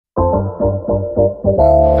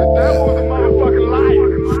devil's a motherfucking liar.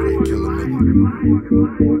 Straight killer nigga.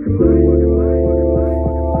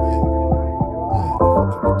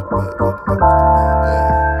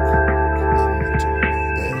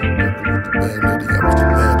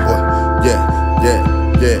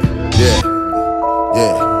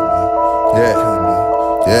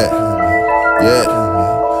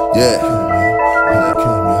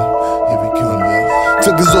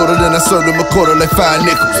 Took his order, then I served him a quarter like 5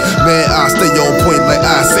 nickels. Man, I stay on point like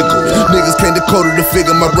icicle. Niggas came to quote to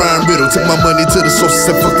figure my rhyme riddle. Took my money to the sources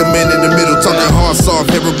and fucked the man in the middle. Talking hard, soft,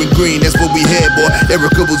 heroin green, that's what we had, boy.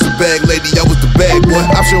 Erica was the bag lady, I was the bag boy.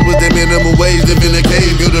 Option was that minimum wage, live in a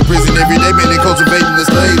cave, build a prison every day, man, they cultivating the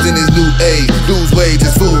slaves in this new age. Dudes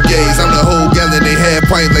wages, food gaze, I'm the whole gallon, they had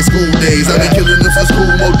pints like school days. I been killing them for school,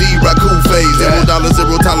 Mo-D, Raku phase. $0,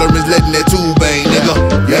 zero tolerance, letting that tube bang, nigga.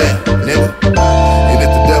 Yeah, nigga. And if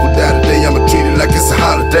the devil die today, I'ma treat it like it's a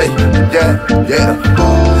holiday. Yeah, yeah.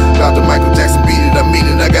 Dr. Michael Jackson beat it, I mean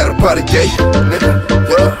it, I got a party gate, nigga.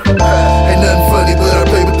 Yeah. Ain't nothing funny, but I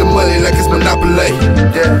play with the money like it's Monopoly.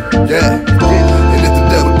 Yeah, yeah. And if the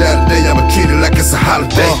devil die today, I'ma treat it like it's a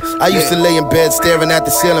holiday. I used to lay in bed staring at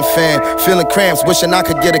the ceiling fan, feeling cramps, wishing I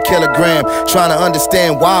could get a kilogram. Trying to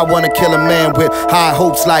understand why I wanna kill a man with high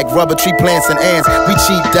hopes like rubber tree plants and ants. We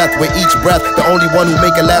cheat death with each breath. The only one who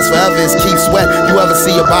make it last forever is Keith Sweat. You ever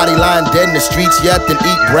see a body lying dead in the streets yet? Then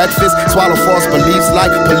eat breakfast, swallow false beliefs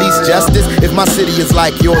like police justice. If my city is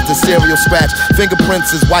like yours, the cereal scratch,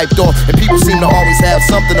 fingerprints is wiped off, and people seem to always have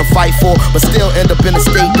something to fight for, but still end up in the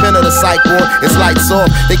state pen of the psych ward. It's lights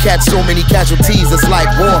off. They catch so many casualties, it's like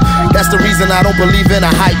war. That's the reason I don't believe in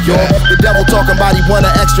a hype, y'all. The devil talking about he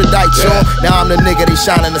wanna extradite, y'all. Now I'm the nigga they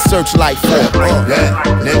shining the searchlight for. Yeah,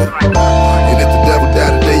 nigga. And if the devil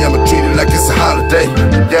die today, I'ma treat it like it's a holiday.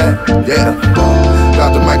 Yeah, yeah.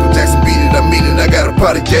 Dr. Michael Jackson beat it, I mean it, I got a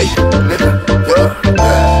party gate, nigga. Yeah.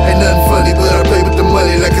 Ain't nothing funny, but I play with the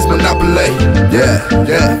money like it's Monopoly. Yeah,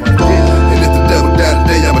 yeah. And if the devil die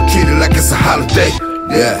today, I'ma treat it like it's a holiday.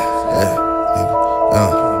 Yeah, yeah,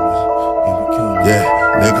 nigga. Yeah,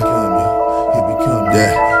 nigga.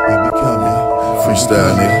 Yeah,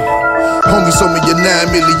 freestyle, nigga. Homie sold me a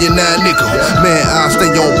 9 million, 9 nickel. Man, I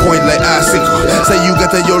stay on point like icicle. Say you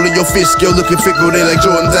got that yola, your fish skill looking fickle. They like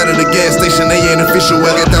Jordans out of the gas station, they ain't official.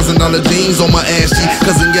 I got $1,000 jeans on my ass cheek.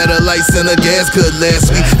 Cousin got a lights and a gas cut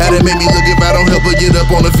last week. How that made me look if I don't help her get up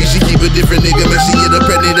on her feet. She keep a different nigga, man, she get up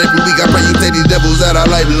pregnant every week. I pray you take these devils out, I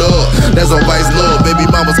like Lord. That's on Vice Lord. Baby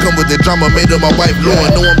mamas come with that drama, made her my wife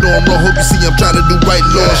Lord. Know I'm doing wrong, hope you see I'm trying to do right,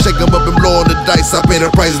 Lord. Shake them up and blow on the dice, I pay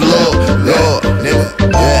the price, Lord. Lord, nigga,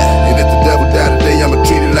 yeah. And if the devil die today, I'ma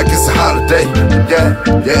treat it like it's a holiday. Yeah,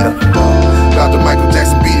 yeah. Dr. Michael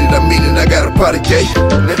Jackson beat it, I mean it, I got a party gate,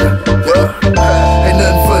 nigga. Yeah. Ain't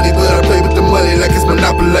nothing funny, but I play with the money like it's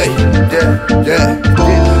Monopoly. Yeah, yeah.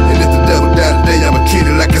 And if the devil die today, I'ma treat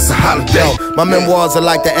it like it's a holiday. My memoirs are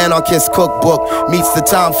like the anarchist cookbook meets the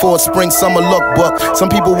time for a spring summer lookbook.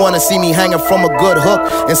 Some people wanna see me hanging from a good hook.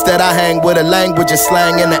 Instead I hang with a language of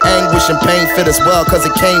slang, and the anguish and pain fit us well, cause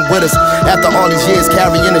it came with us. After all these years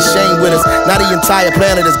carrying the shame with us, now the entire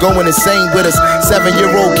planet is going insane with us.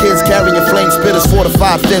 7-year-old kids carrying flame spitters, 4 to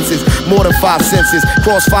 5 fences, more than 5 senses.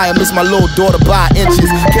 Crossfire miss my little daughter by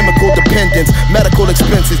inches. Chemical dependence, medical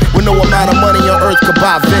expenses, with no amount of money on earth could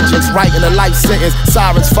buy vengeance. Writing a life sentence,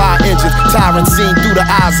 sirens, fire engines, tyrants seen through the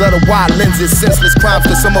eyes of the wide lenses. Senseless crimes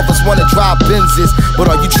that some of us wanna drive Benzes, but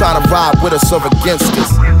are you trying to ride with us or against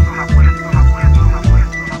us?